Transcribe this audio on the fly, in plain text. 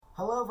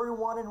Hello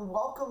everyone and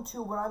welcome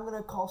to what I'm going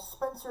to call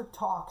Spencer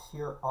Talks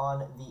here on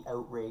the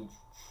Outrage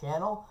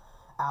channel.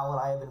 Al and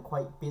I have been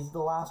quite busy the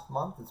last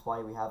month. That's why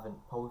we haven't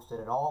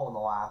posted at all in the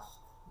last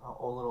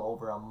a little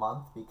over a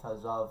month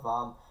because of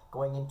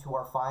going into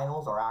our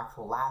finals. Our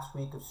actual last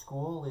week of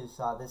school is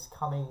this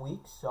coming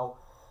week. So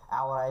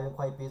Al and I have been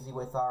quite busy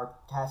with our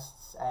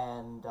tests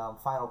and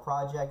final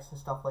projects and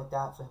stuff like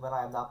that. So him and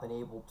I have not been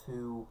able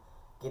to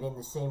get in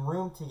the same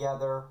room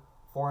together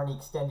for any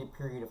extended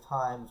period of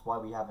time. That's why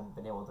we haven't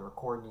been able to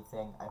record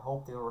anything. I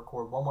hope they'll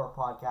record one more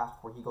podcast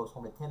before he goes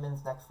home to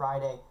Timmins next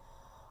Friday.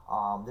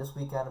 This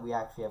weekend we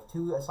actually have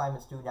two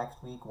assignments due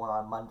next week, one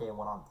on Monday and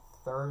one on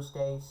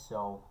Thursday,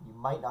 so you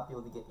might not be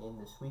able to get in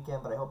this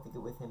weekend, but I hope to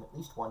get with him at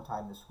least one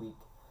time this week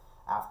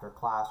after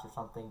class or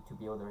something to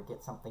be able to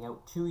get something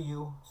out to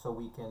you so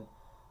we can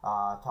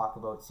talk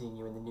about seeing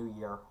you in the new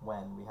year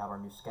when we have our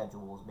new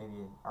schedules,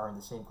 maybe are in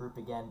the same group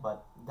again,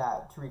 but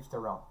that to each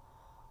their own.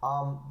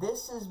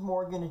 This is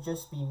more going to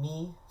just be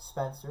me,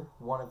 Spencer,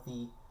 one of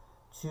the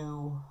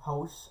two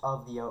hosts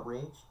of The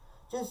Outrage,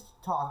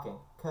 just talking,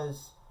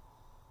 because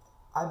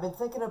I've been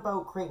thinking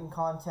about creating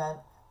content,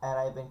 and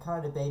I've been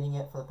kind of debating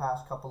it for the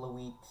past couple of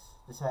weeks,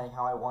 deciding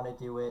how I want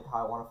to do it,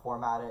 how I want to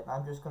format it, and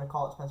I'm just going to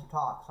call it Spencer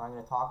Talks. So I'm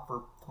going to talk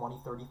for 20,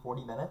 30,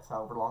 40 minutes,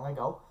 however long I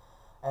go,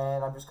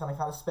 and I'm just going to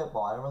kind of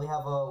spitball. I don't really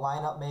have a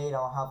lineup made. I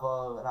don't have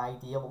an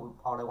idea what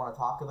I want to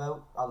talk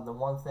about, other than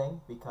one thing,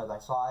 because I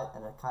saw it,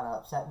 and it kind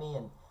of upset me,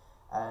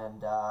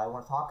 and I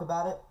want to talk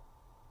about it.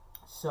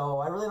 So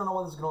I really don't know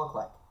what this is going to look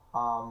like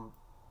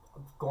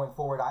going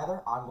forward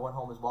either. I'm going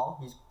home as well.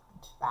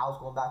 Al's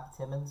going back to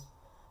Timmins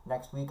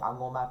next week. I'm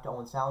going back to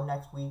Owen Sound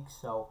next week.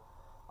 So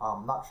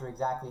I'm not sure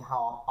exactly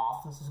how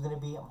often this is going to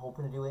be. I'm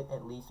hoping to do it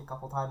at least a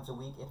couple times a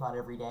week, if not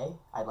every day.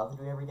 I'd love to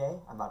do it every day.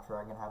 I'm not sure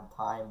I'm going to have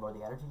time or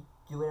the energy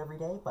to do it every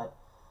day, but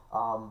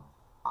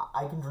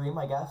I can dream,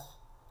 I guess.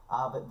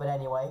 But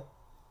anyway,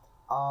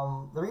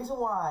 the reason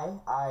why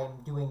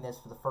I'm doing this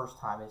for the first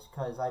time is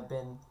because I've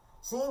been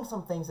seeing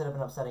some things that have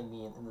been upsetting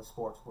me in the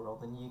sports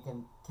world, and you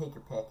can take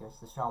your pick.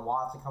 If it's Deshaun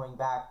Watson coming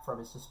back from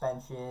his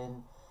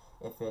suspension,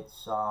 if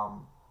it's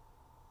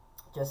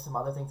just some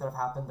other things that have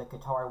happened. The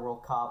Qatar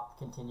World Cup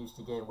continues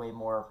to get way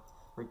more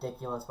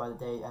ridiculous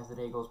as the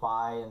day goes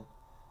by,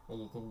 and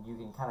you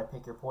can kind of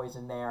pick your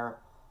poison there.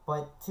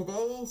 But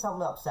today,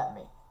 something upset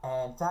me,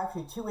 and it's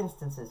actually two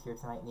instances here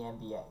tonight in the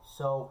NBA.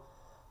 So,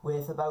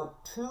 with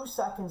about 2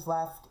 seconds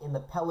left in the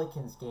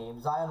Pelicans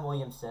game, Zion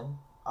Williamson,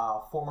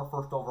 former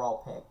first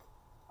overall pick,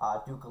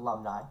 Duke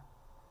alumni,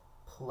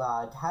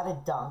 had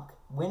a dunk,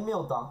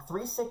 windmill dunk,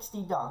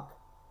 360 dunk,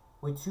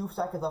 with 2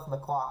 seconds left on the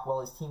clock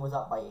while his team was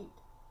up by 8.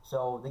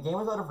 So the game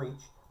was out of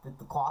reach,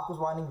 the clock was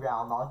winding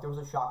down, not like there was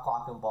a shot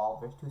clock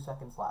involved, there's 2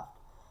 seconds left,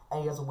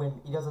 and he does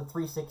a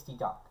 360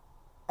 dunk.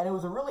 And it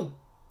was a really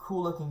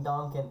cool looking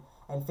dunk,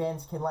 and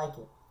fans can like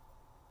it.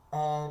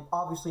 And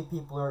obviously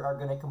people are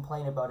going to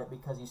complain about it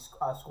because he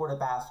scored a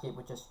basket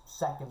with just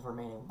seconds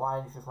remaining. Why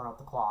didn't you just run up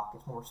the clock?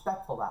 It's more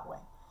respectful that way.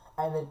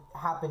 And it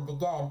happened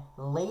again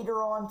later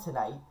on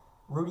tonight.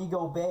 Rudy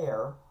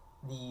Gobert,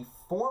 the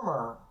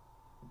former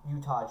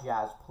Utah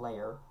Jazz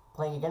player,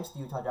 playing against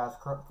the Utah Jazz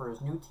for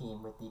his new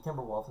team with the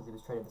Timberwolves as he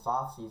was traded this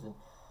offseason,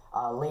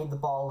 laid the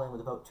ball in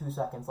with about 2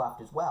 seconds left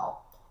as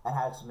well, and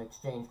had some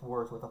exchanged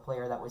words with a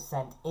player that was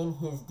sent in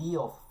his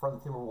deal from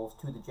the Timberwolves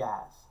to the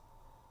Jazz,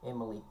 in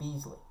Malik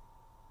Beasley.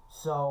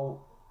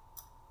 So,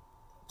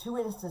 2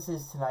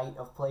 instances tonight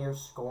of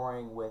players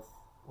scoring with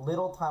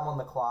little time on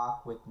the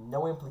clock, with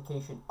no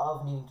implication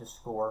of needing to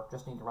score,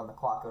 just need to run the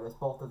clock out, as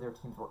both of their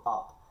teams were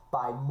up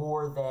by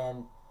more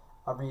than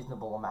a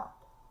reasonable amount.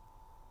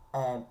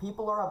 And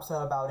people are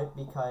upset about it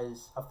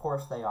because, of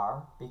course they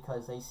are,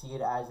 because they see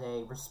it as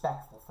a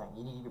respectful thing.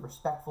 You need to be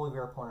respectful of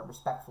your opponent,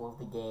 respectful of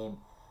the game,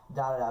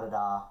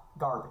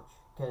 garbage.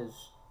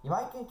 Because you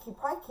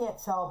probably can't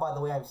tell by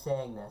the way I'm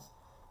saying this.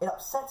 It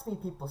upsets me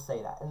people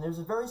say that, and there's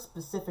a very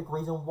specific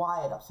reason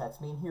why it upsets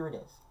me, and here it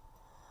is.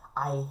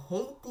 I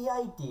hate the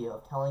idea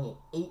of telling an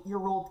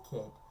 8-year-old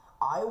kid,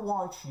 I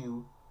want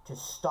you to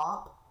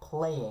stop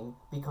playing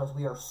because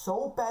we are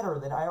so better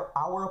than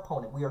our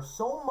opponent. We are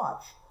so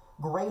much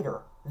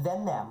greater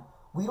than them.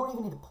 We don't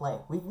even need to play.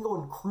 We can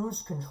go in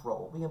cruise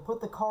control. We can put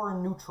the car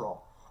in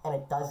neutral, and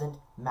it doesn't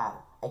matter.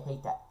 I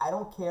hate that. I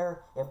don't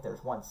care if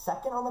there's 1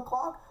 second on the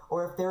clock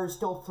or if there's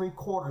still 3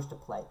 quarters to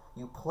play.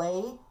 You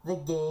play the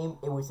game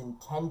it was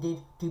intended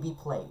to be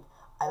played.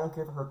 I don't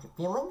care if it hurts your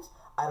feelings.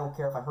 I don't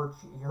care if it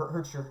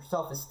hurts your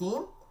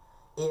self-esteem.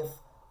 If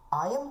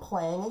I am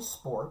playing a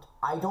sport,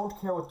 I don't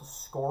care what the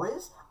score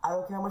is. I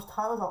don't care how much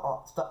time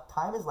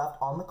is left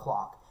on the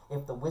clock.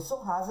 If the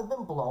whistle hasn't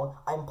been blown,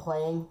 I'm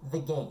playing the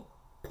game.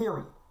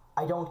 Period.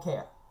 I don't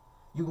care.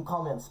 You can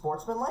call me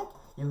unsportsmanlike.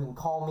 You can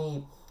call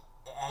me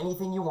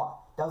anything you want.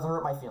 Doesn't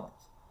hurt my feelings.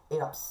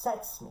 It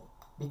upsets me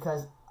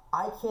because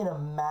I can't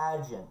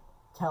imagine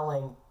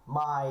telling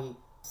my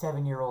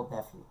 7-year-old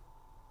nephew,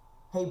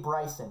 hey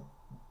Bryson,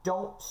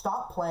 don't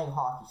stop playing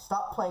hockey.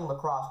 Stop playing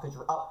lacrosse because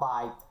you're up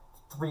by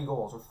 3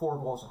 goals or 4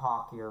 goals in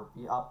hockey, or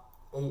you're up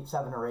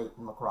 7 or 8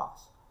 in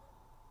lacrosse.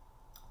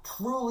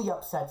 Truly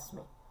upsets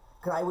me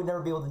because I would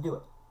never be able to do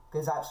it.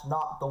 Because that's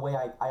not the way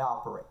I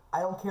operate. I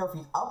don't care if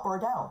he's up or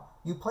down.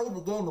 You play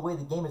the game the way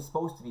the game is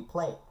supposed to be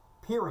played.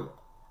 Period.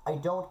 I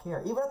don't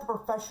care. Even at the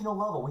professional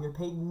level, when you're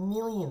paid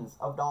millions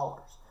of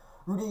dollars.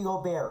 Rudy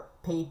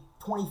Gobert paid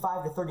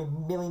 $25 to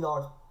 $30 million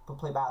to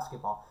play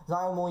basketball.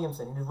 Zion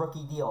Williamson, in his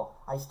rookie deal,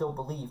 I still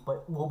believe,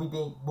 but will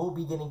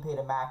be getting paid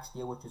a max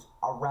deal, which is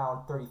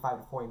around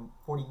 $35 to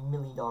 $40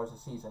 million a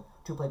season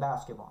to play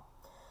basketball.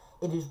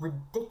 It is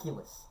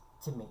ridiculous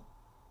to me.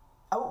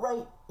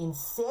 Outright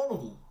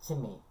insanity to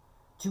me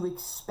to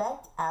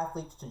expect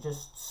athletes to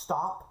just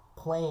stop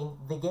playing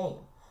the game.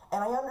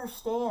 And I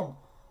understand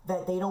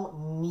that they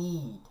don't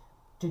need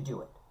to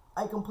do it.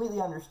 I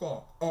completely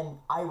understand. And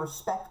I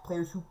respect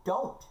players who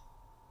don't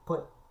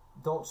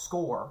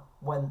score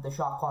when the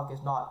shot clock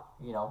is not,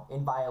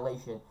 in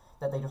violation,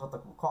 that they just let the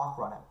clock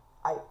run out.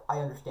 I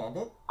understand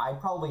it. I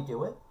probably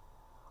do it.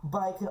 But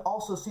I can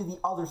also see the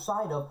other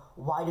side of,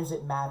 why does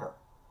it matter?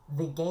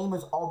 The game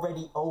is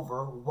already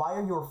over. Why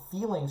are your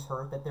feelings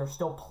hurt that they're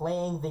still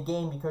playing the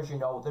game because,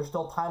 there's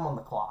still time on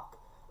the clock,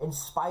 in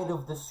spite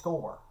of the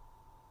score?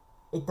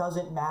 It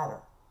doesn't matter.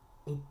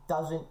 It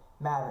doesn't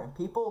matter. And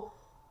people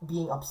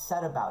being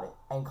upset about it,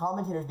 and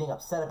commentators being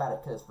upset about it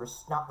because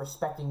it's not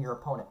respecting your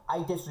opponent,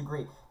 I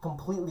disagree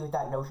completely with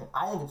that notion.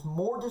 I think it's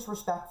more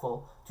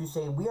disrespectful to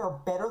say we are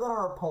better than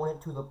our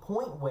opponent to the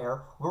point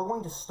where we're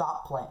going to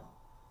stop playing.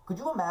 Could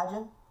you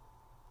imagine?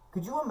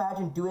 Could you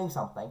imagine doing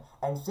something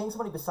and seeing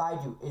somebody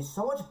beside you is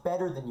so much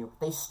better than you?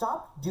 They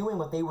stopped doing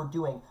what they were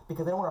doing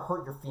because they don't want to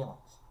hurt your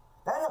feelings.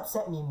 That would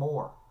upset me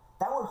more.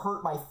 That would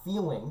hurt my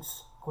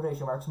feelings,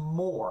 quotation marks,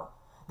 more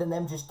than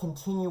them just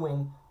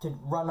continuing to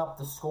run up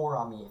the score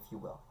on me, if you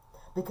will.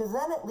 Because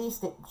then at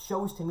least it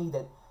shows to me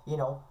that,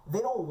 they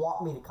don't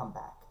want me to come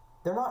back.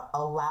 They're not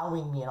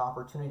allowing me an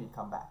opportunity to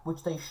come back,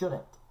 which they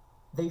shouldn't.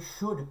 They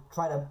should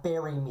try to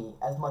bury me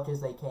as much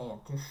as they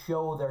can to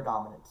show their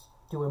dominance,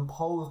 to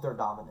impose their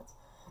dominance.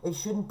 It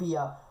shouldn't be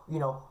I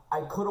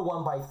could have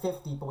won by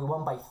 50, but we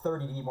won by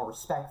 30 to be more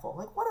respectful.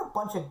 Like, what a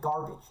bunch of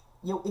garbage.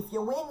 If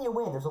you win, you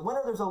win. There's a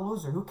winner, there's a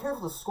loser. Who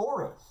cares what the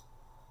score is?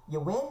 You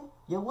win,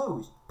 you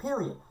lose.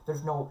 Period.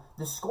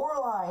 The score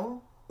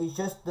line is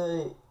just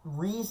the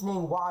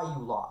reasoning why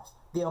you lost.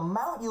 The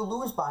amount you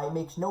lose by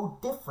makes no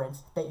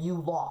difference that you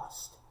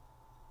lost.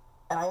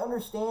 And I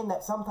understand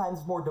that sometimes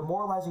it's more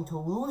demoralizing to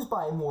lose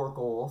by more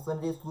goals than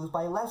it is to lose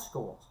by less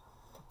goals.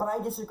 But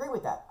I disagree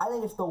with that. I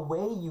think it's the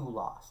way you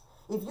lost.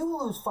 If you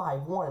lose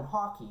 5-1 in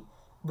hockey,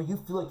 but you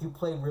feel like you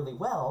played really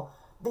well,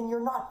 then you're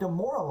not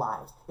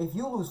demoralized. If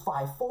you lose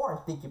 5-4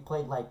 and think you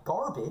played like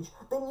garbage,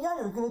 then yeah,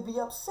 you're going to be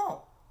upset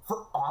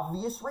for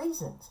obvious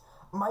reasons.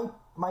 My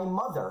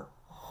mother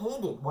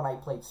hated when I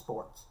played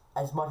sports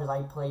as much as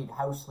I played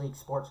house league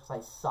sports because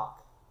I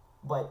suck.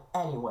 But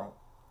anyway,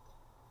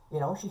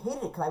 she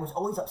hated it because I was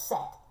always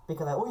upset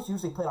because I always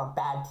usually played on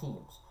bad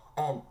teams.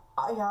 And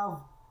I have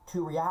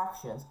two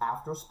reactions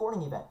after a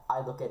sporting event.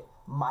 I look at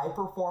my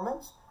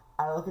performance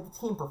and I look at the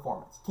team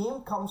performance.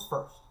 Team comes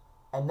first,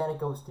 and then it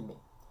goes to me.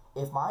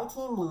 If my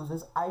team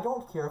loses, I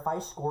don't care if I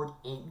scored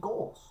 8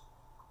 goals.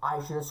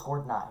 I should have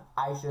scored 9.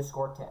 I should have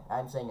scored 10.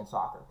 I'm saying in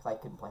soccer because I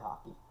couldn't play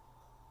hockey.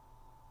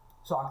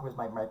 Soccer was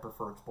my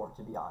preferred sport,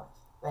 to be honest.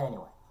 But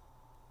anyway,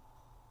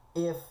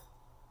 if,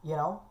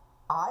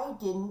 I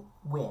didn't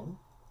win,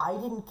 I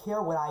didn't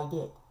care what I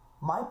did.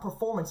 My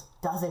performance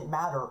doesn't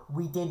matter.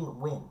 We didn't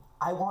win.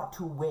 I want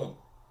to win.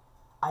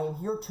 I am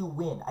here to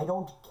win. I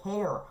don't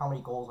care how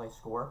many goals I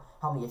score,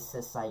 how many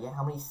assists I get,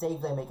 how many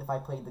saves I make if I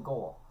played the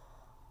goal.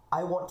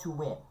 I want to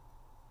win.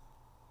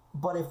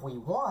 But if we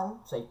won,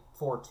 say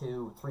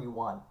 4-2,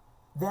 3-1,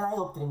 then I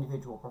looked at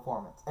individual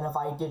performance. And if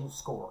I didn't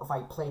score, if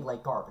I played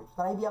like garbage,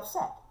 then I'd be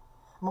upset.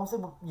 Mom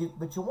said,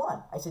 but you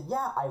won. I said,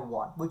 yeah, I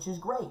won, which is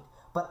great.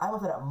 But I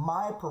looked at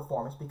my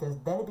performance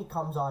because then it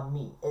becomes on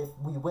me. If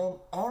we win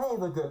and I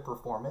have a good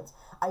performance,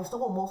 I still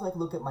will most likely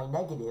look at my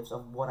negatives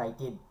of what I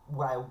did,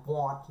 what I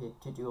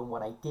wanted to do, and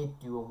what I did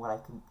do, and what I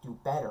can do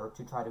better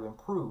to try to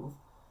improve.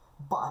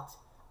 But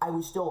I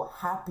was still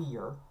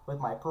happier with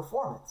my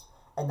performance.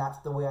 And that's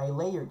the way I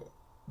layered it.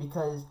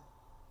 Because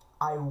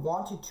I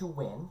wanted to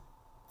win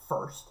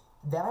first,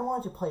 then I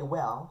wanted to play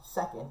well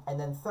second, and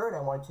then third I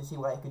wanted to see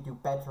what I could do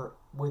better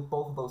with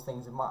both of those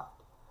things in mind.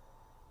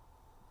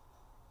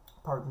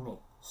 Pardon me.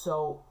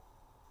 So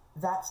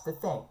that's the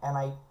thing. And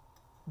I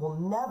will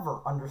never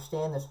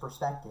understand this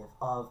perspective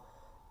of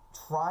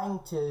trying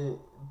to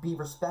be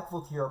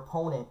respectful to your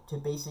opponent to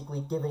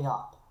basically giving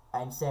up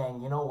and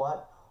saying, you know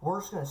what, we're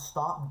just going to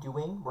stop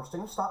we're still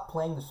going to stop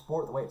playing the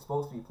sport the way it's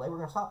supposed to be played. We're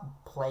going to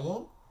stop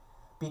playing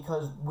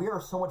because we are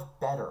so much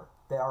better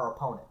than our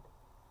opponent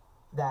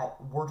that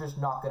we're just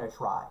not going to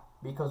try.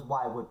 Because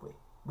why would we?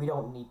 We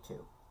don't need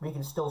to. We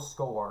can still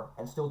score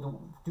and still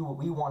do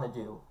what we want to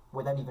do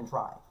without even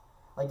trying.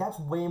 Like, that's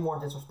way more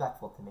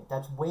disrespectful to me.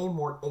 That's way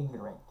more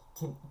ignorant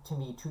to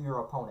me, to your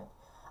opponent.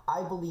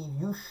 I believe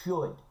you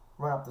should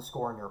run up the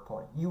score on your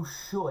opponent. You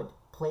should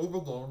play the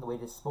game the way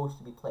it is supposed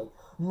to be played.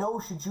 No,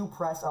 should you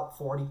press up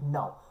 40?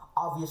 No.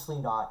 Obviously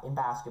not, in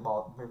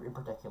basketball in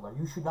particular.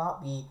 You should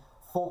not be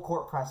full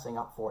court pressing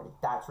up 40.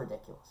 That's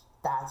ridiculous.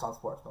 That's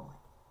unsportsmanlike.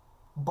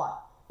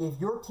 But if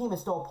your team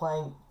is still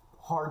playing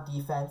hard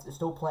defense, is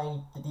still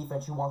playing the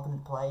defense you want them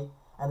to play,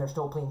 and they're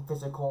still playing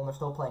physical and they're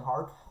still playing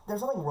hard,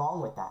 there's nothing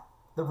wrong with that.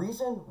 The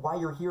reason why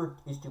you're here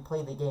is to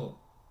play the game,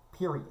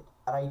 period.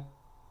 And I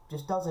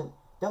just doesn't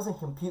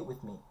compute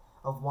with me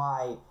of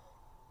why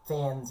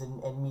fans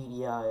and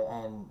media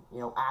and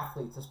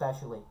athletes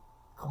especially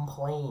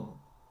complain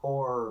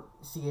or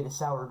see it as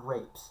sour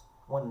grapes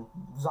when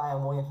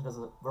Zion Williamson does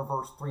a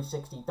reverse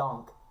 360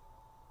 dunk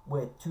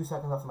with 2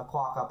 seconds left on the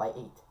clock up by 8.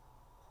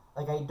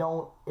 Like, it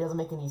doesn't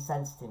make any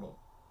sense to me.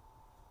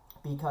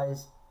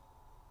 Because,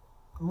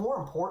 more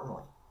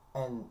importantly,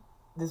 and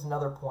this is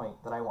another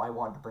point that I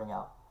wanted to bring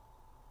up,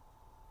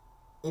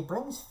 it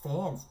brings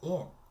fans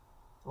in.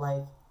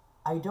 Like,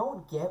 I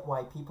don't get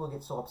why people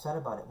get so upset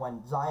about it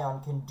when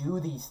Zion can do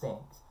these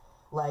things.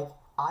 Like,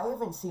 I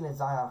haven't seen a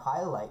Zion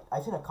highlight.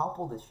 I've seen a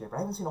couple this year, but I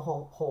haven't seen a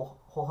whole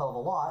hell of a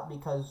lot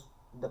because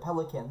the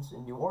Pelicans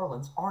in New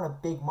Orleans aren't a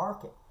big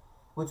market,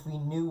 which we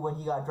knew when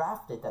he got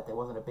drafted that there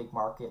wasn't a big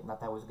market and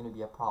that was going to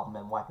be a problem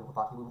and why people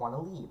thought he would want to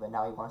leave, and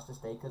now he wants to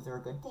stay because they're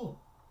a good team.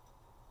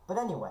 But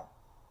anyway,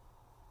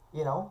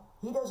 he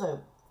does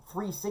a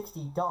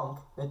 360 dunk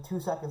with 2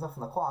 seconds left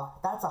on the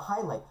clock. That's a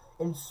highlight.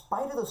 In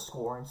spite of the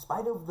score, in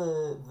spite of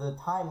the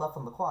time left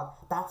on the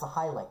clock, that's a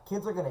highlight.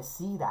 Kids are going to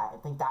see that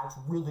and think that's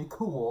really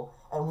cool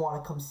and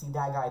want to come see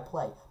that guy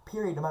play.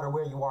 Period, no matter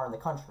where you are in the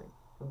country.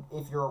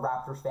 If you're a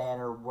Raptors fan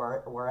or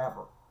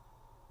wherever.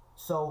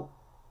 So,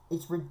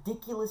 it's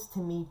ridiculous to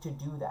me to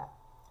do that.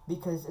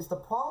 Because it's the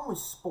problem with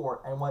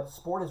sport and what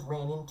sport has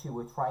ran into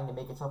with trying to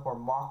make itself more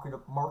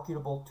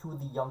marketable to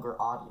the younger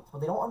audience. What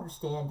they don't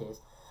understand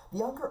is the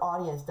younger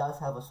audience does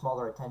have a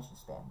smaller attention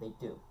span. They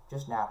do,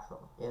 just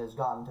naturally. It has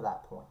gotten to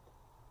that point.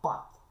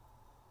 But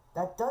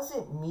that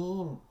doesn't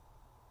mean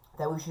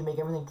that we should make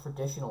everything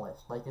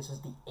traditionalist, like this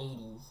is the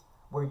 80s,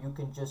 where you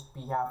can just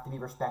have to be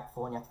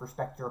respectful and you have to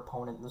respect your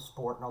opponent in the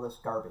sport and all this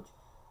garbage.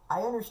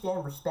 I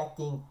understand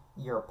respecting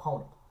your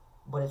opponent,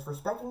 but it's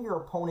respecting your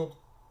opponent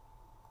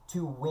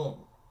to win,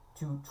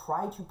 to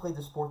try to play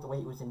the sport the way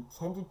it was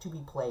intended to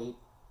be played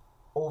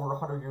over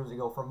 100 years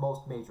ago for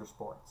most major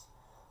sports.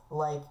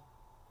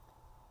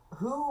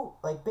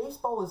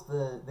 Baseball is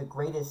the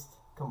greatest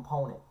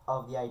component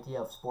of the idea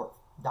of sport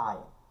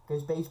dying,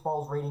 because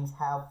baseball's ratings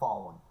have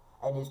fallen,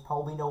 and is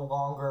probably no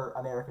longer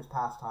America's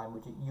pastime,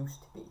 which it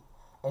used to be,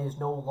 and is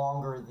no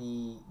longer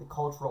the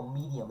cultural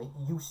medium it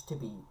used to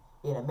be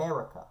in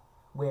America,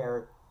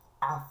 where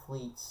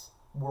athletes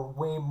were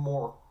way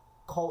more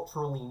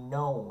culturally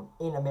known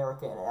in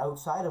America and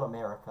outside of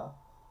America.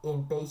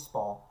 In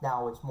baseball,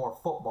 now it's more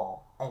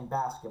football and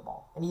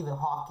basketball, and even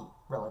hockey,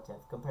 relative,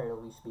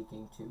 comparatively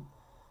speaking, to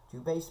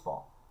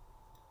baseball.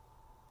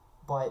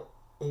 But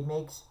it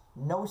makes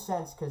no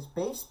sense, because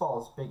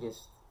baseball's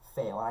biggest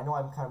fail, and I know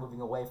I'm kind of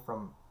moving away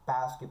from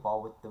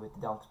basketball with the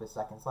dunks with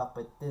seconds left,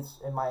 but this,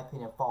 in my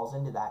opinion, falls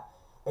into that.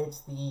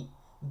 It's the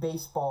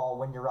baseball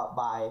when you're up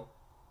by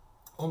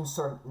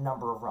insert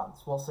number of runs.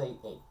 We'll say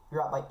 8.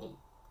 You're up by 8.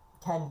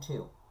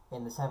 10-2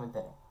 in the 7th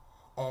inning.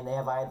 And they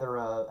have either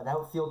an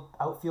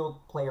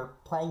outfield player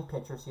playing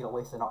pitcher, so you don't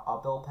waste a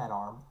bullpen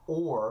arm,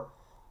 or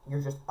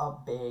you're just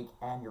up big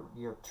and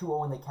you're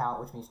 2-0 in the count,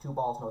 which means 2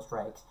 balls, no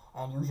strikes,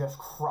 and you just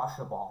crush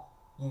a ball.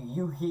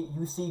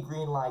 You see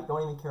green light,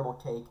 don't even care about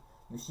take.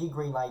 You see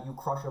green light, you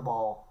crush a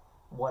ball,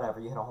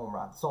 whatever, you hit a home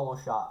run, solo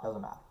shot,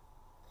 doesn't matter.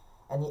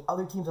 And the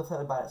other team's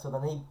upset about it, so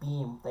then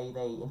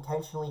they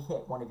intentionally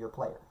hit one of your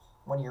players,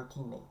 one of your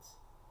teammates,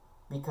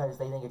 because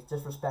they think it's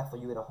disrespectful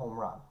you hit a home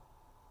run.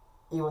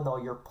 Even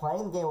though you're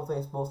playing the game the way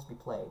it's supposed to be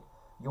played,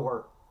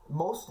 you're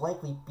most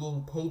likely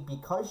being paid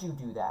because you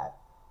do that,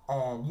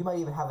 and you might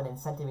even have an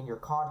incentive in your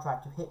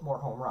contract to hit more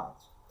home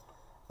runs.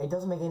 It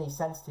doesn't make any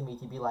sense to me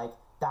to be like,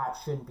 that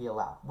shouldn't be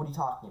allowed. What are you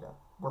talking about?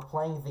 We're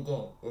playing the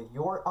game. If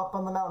you're up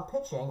on the mound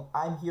pitching,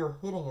 I'm here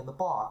hitting in the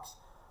box.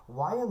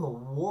 Why in the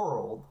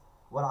world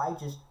would I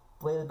just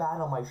lay the bat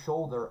on my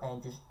shoulder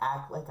and just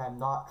act like I'm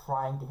not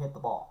trying to hit the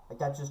ball? Like,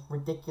 that's just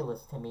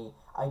ridiculous to me.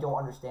 I don't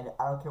understand it.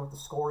 I don't care what the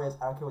score is.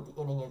 I don't care what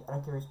the inning is. I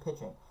don't care who's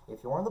pitching.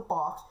 If you're in the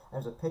box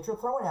and there's a pitcher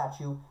throwing at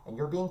you and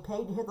you're being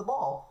paid to hit the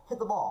ball, hit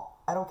the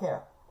ball. I don't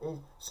care.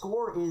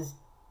 Score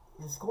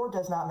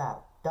does not matter.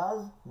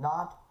 Does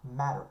not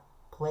matter.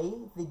 Play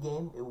the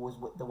game. It was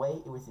the way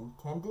it was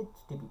intended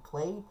to be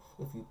played.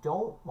 If you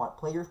don't want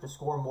players to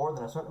score more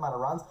than a certain amount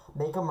of runs,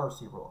 make a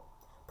mercy rule.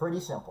 Pretty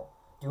simple.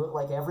 Do it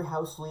like every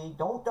house league.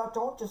 Don't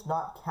just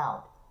not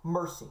count.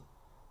 Mercy.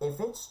 If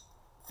it's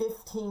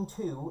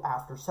 15-2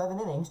 after 7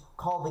 innings,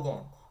 call the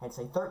game. And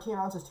say 13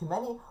 rounds is too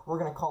many, we're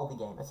going to call the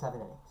game at 7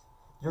 innings.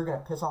 You're going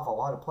to piss off a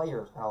lot of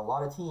players and a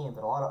lot of teams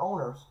and a lot of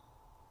owners,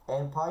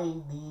 and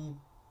probably the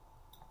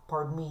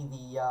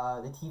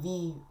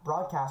TV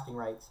broadcasting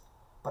rights,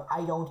 but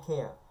I don't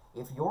care.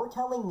 If you're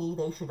telling me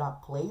they should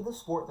not play the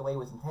sport the way it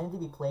was intended to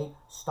be played,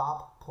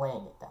 stop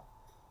playing it then.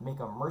 Make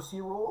a mercy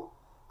rule,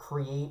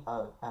 create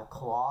a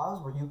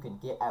clause where you can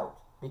get out.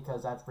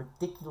 because that's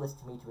ridiculous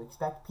to me to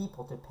expect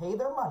people to pay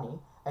their money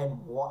and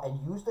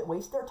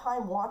waste their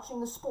time watching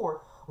the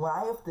sport when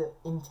I have to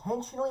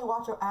intentionally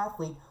watch an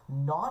athlete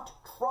not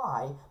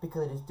try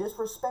because it is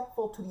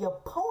disrespectful to the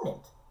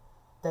opponent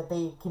that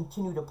they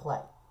continue to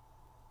play.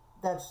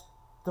 That's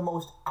the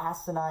most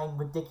asinine,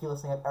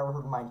 ridiculous thing I've ever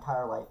heard in my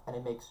entire life, and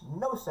it makes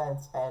no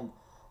sense, and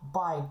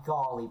by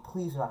golly,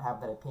 please do not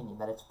have that opinion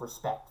that it's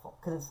respectful,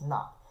 because it's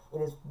not. It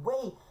is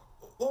way,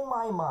 in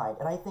my mind,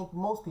 and I think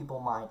most people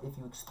mind, if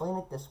you explain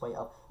it this way,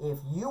 of if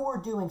you were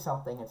doing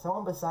something and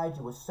someone beside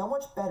you was so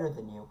much better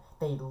than you,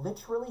 they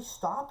literally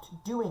stopped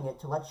doing it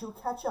to let you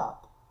catch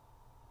up,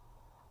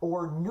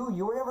 or knew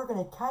you were never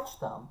going to catch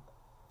them,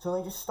 so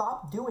they just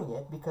stopped doing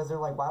it because they're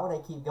like, why would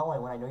I keep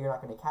going when I know you're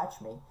not going to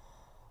catch me?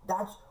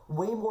 That's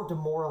way more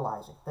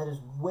demoralizing. That is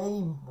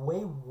way,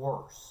 way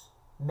worse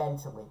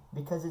mentally,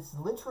 because it's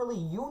literally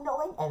you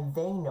knowing and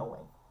they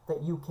knowing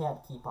that you can't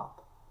keep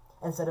up,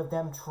 instead of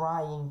them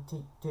trying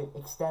to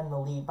extend the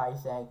lead by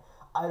saying,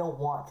 I don't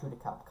want you to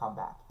come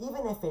back.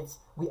 Even if it's,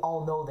 we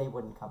all know they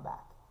wouldn't come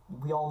back.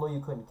 We all know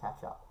you couldn't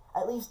catch up.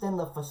 At least then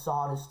the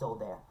facade is still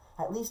there.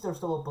 At least there's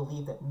still a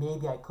belief that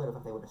maybe I could have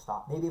if they would have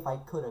stopped. Maybe if I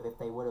could have, if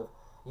they would have,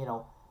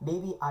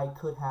 maybe I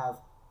could have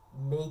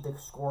made the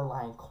score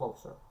line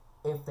closer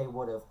if they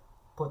would have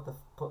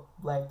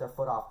led their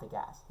foot off the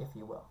gas, if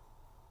you will.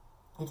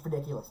 It's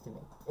ridiculous to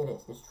me. It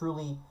is. It's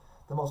truly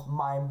the most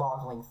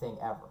mind-boggling thing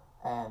ever.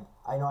 And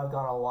I know I've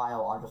gone a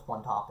while on just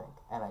one topic,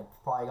 and I've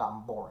probably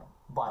gotten boring,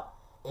 but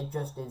it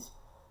just is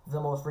the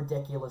most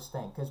ridiculous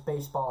thing. Because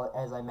baseball,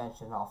 as I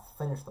mentioned, and I'll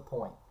finish the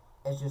point,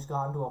 has just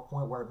gotten to a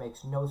point where it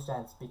makes no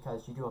sense,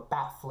 because you do a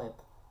bat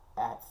flip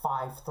at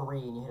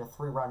 5-3 and you hit a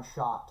 3-run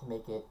shot to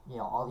make it,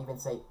 I'll even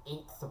say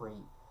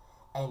 8-3,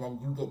 and then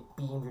you get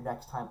beamed your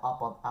next time up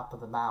to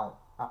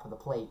the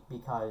plate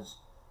because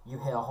you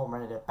hit a home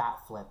run at a bat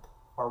flip,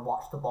 or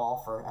watch the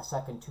ball for a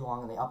second too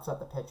long and they upset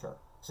the pitcher,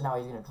 so now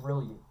he's going to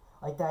drill you.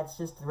 Like, that's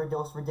just the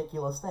most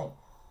ridiculous thing.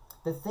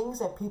 The things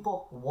that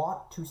people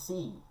want to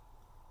see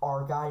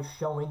are guys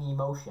showing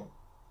emotion.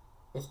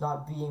 It's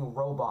not being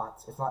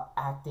robots. It's not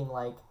acting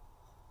like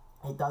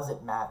it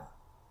doesn't matter.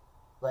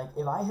 Like,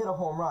 if I hit a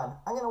home run,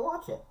 I'm going to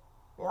watch it.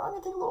 I'm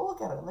going to take a little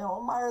look at it.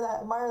 Admire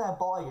that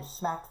ball you just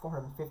smacked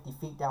 450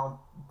 feet down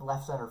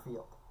left center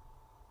field.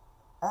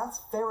 And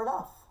that's fair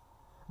enough.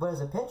 But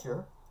as a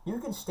pitcher, you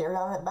can stare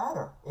down at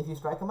batter if you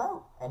strike him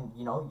out. And,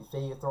 you say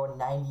you throw a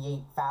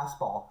 98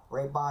 fastball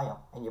right by him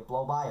and you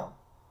blow by him.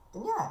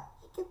 Then, yeah,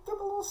 you give him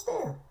a little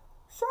stare.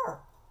 Sure.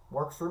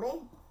 Works for me.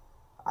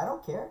 I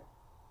don't care.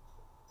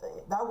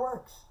 That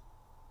works.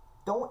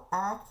 Don't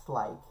act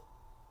like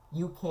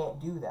you can't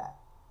do that.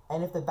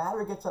 And if the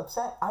batter gets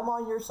upset, I'm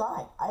on your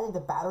side. I think the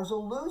batter's a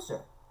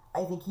loser.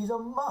 I think he's a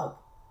mug.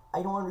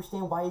 I don't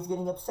understand why he's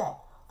getting upset.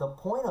 The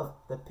point of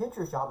the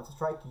pitcher's job is to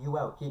strike you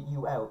out, get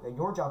you out, and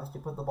your job is to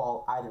put the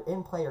ball either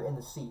in play or in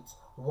the seats,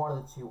 one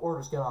of the two, or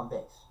just get on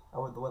base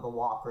with a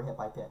walk or hit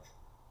by pitch.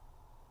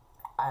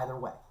 Either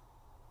way.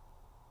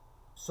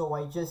 So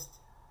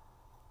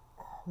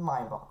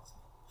mind boggles.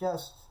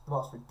 Just the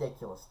most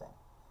ridiculous thing.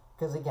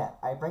 Because again,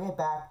 I bring it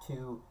back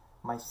to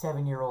my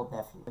 7-year-old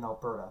nephew in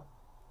Alberta,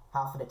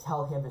 having to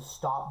tell him to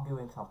stop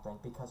doing something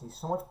because he's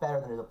so much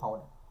better than his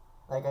opponent.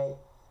 Like,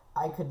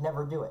 I could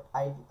never do it.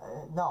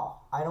 No,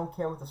 I don't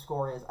care what the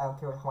score is. I don't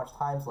care how much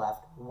time's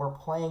left. We're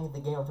playing the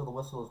game until the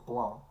whistle is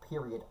blown.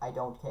 Period. I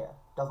don't care.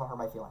 Doesn't hurt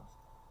my feelings.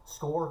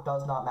 Score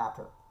does not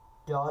matter.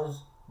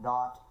 Does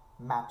not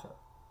matter.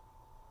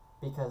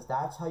 Because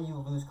that's how you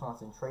lose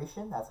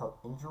concentration. That's how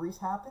injuries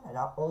happen. And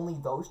not only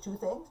those two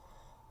things,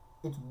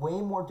 it's way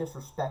more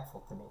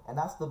disrespectful to me. And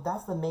that's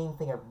the main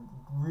thing that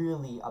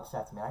really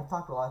upsets me. And I've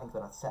talked about a lot of things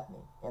that upset me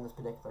in this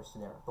particular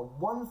scenario. The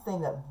one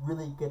thing that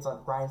really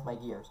grinds my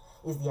gears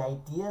is the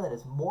idea that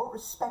it's more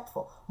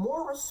respectful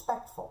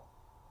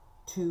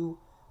to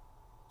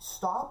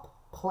stop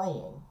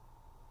playing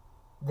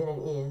than it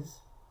is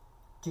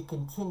to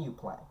continue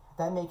playing.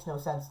 That makes no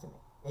sense to me.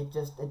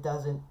 It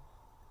doesn't.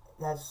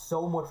 That's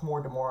so much more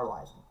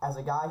demoralizing. As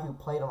a guy who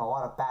played on a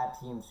lot of bad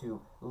teams,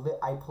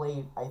 I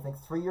played, I think,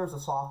 3 years of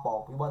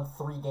softball. We won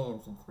 3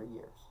 games in 3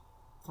 years.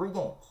 3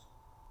 games.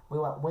 We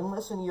went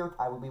winless in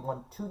we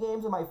won 2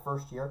 games in my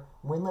first year,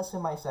 winless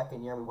in my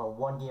second year, and we won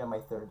 1 game in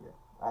my third year,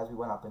 as we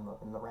went up in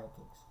the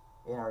rankings,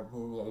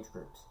 in the age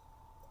groups.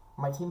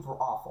 My teams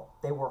were awful.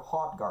 They were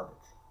hot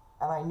garbage.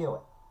 And I knew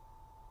it.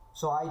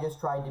 So I just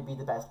tried to be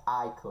the best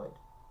I could,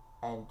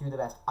 and do the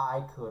best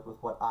I could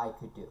with what I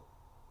could do.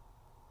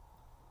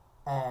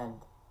 And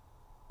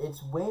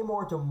it's way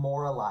more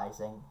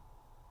demoralizing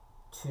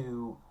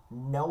to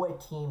know a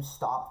team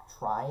stopped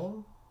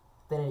trying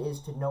than it is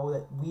to know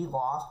that we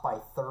lost by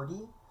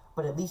 30,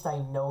 but at least I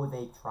know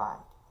they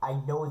tried. I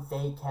know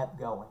they kept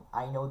going.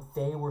 I know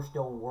they were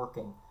still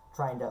working,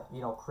 trying to,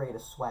 create a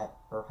sweat,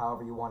 or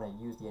however you want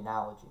to use the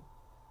analogy.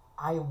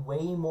 I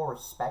way more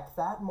respect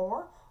that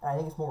more, and I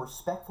think it's more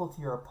respectful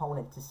to your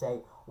opponent to say,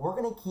 we're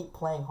going to keep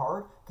playing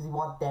hard because we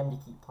want them to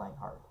keep playing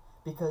hard.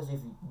 Because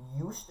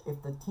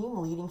if the team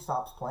leading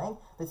stops playing,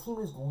 the team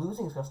who's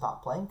losing is going to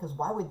stop playing, because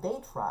why would they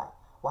try?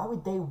 Why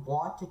would they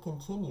want to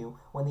continue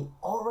when they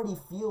already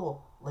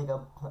feel like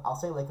I'll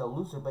say like a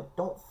loser, but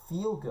don't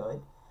feel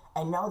good,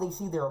 and now they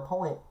see their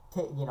opponent,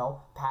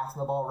 passing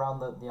the ball around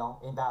the,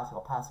 in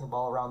basketball, passing the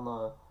ball around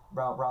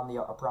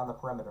the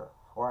perimeter,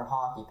 or in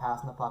hockey,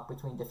 passing the puck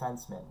between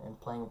defensemen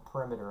and playing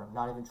perimeter and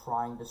not even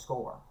trying to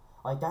score.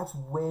 Like, that's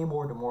way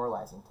more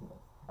demoralizing to me.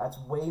 That's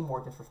way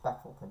more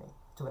disrespectful to me,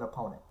 to an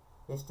opponent.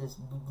 It's just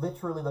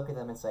literally look at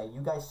them and say,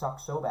 you guys suck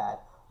so bad,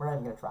 we're not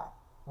even gonna try.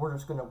 We're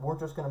just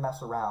gonna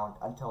mess around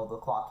until the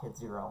clock hits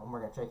 0, and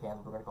we're gonna shake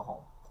hands and we're gonna go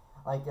home.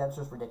 Like, that's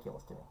just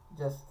ridiculous to me.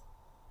 Just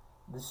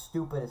the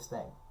stupidest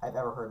thing I've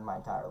ever heard in my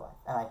entire life.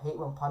 And I hate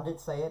when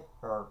pundits say it,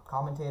 or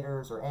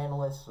commentators, or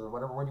analysts, or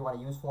whatever word you want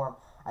to use for them.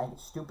 I think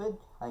it's stupid.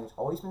 I think it's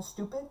always been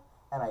stupid.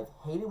 And I've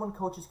hated when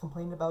coaches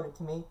complain about it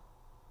to me,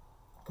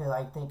 because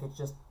I think it's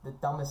just the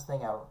dumbest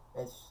thing ever.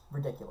 It's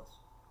ridiculous.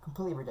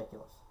 Completely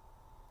ridiculous.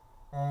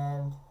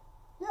 And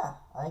yeah,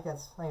 I think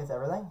that's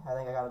everything. I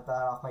think I got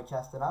that off my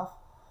chest enough.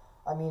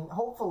 I mean,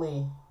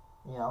 hopefully,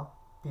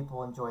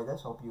 people enjoy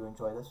this. Hope you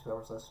enjoy this,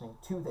 whoever's listening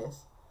to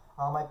this.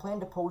 I plan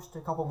to post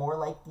a couple more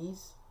like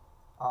these.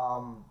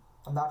 I'm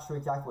not sure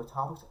exactly what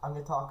topics I'm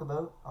going to talk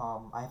about.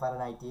 I've had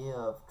an idea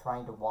of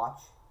trying to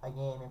watch a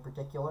game in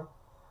particular,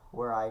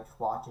 where I just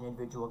watch an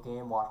individual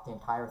game, watch the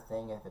entire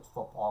thing, if it's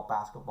football,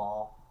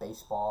 basketball,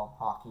 baseball,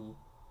 hockey,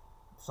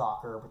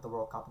 soccer with the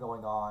World Cup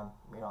going on,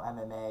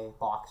 MMA,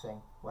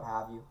 boxing, what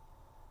have you.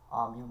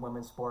 Even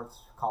women's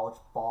sports, college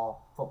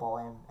ball, football,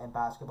 and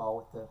basketball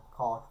with the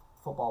college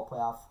football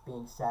playoff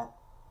being set.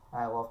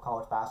 And I love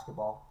college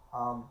basketball.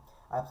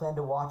 I plan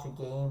to watch a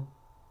game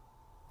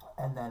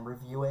and then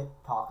review it,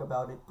 talk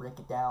about it, break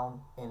it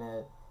down in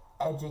a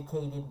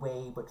educated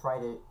way, but try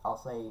to, I'll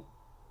say,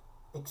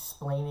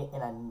 explain it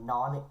in a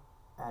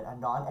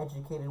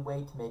non-educated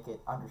way to make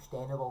it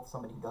understandable to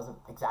somebody who doesn't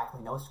exactly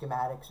know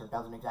schematics or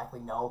doesn't exactly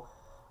know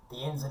the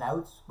ins and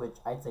outs, which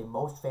I'd say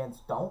most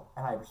fans don't,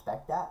 and I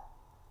respect that,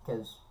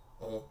 because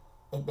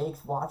it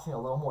makes watching a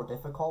little more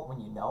difficult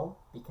when you know,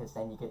 because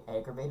then you get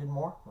aggravated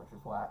more, which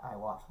is why I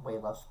watch way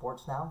less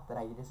sports now than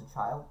I did as a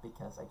child,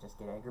 because I just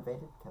get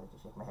aggravated, because I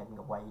just shake my head and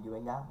go, why are you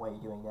doing that? Why are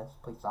you doing this?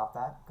 Please stop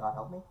that. God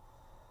help me.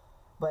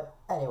 But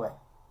anyway,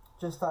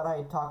 just thought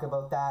I'd talk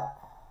about that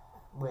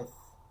with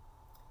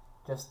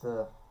just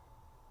the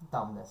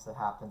dumbness that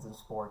happens in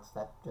sports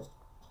that just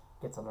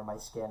gets under my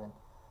skin, and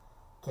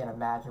can't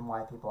imagine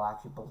why people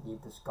actually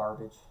believe this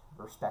garbage.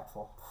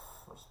 Respectful,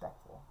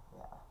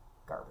 yeah,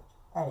 garbage.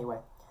 Anyway,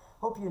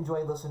 hope you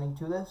enjoyed listening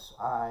to this.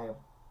 I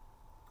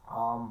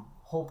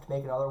hope to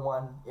make another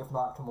one, if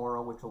not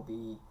tomorrow, which will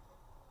be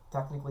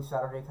technically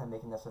Saturday, because I'm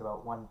making this at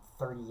about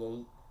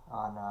 1:38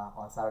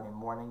 on Saturday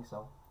morning,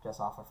 so just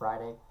off of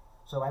Friday.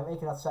 So I'm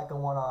making a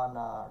second one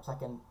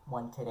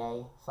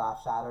today /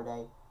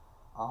 Saturday.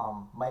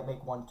 Might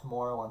make one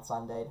tomorrow on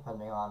Sunday,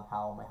 depending on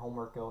how my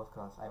homework goes,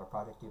 because I have a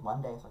project due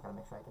Monday, so I gotta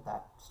make sure I get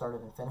that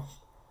started and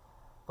finished.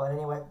 But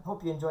anyway,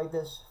 hope you enjoyed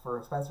this.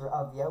 For Spencer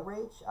of the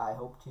Outrage, I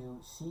hope to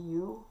see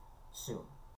you soon.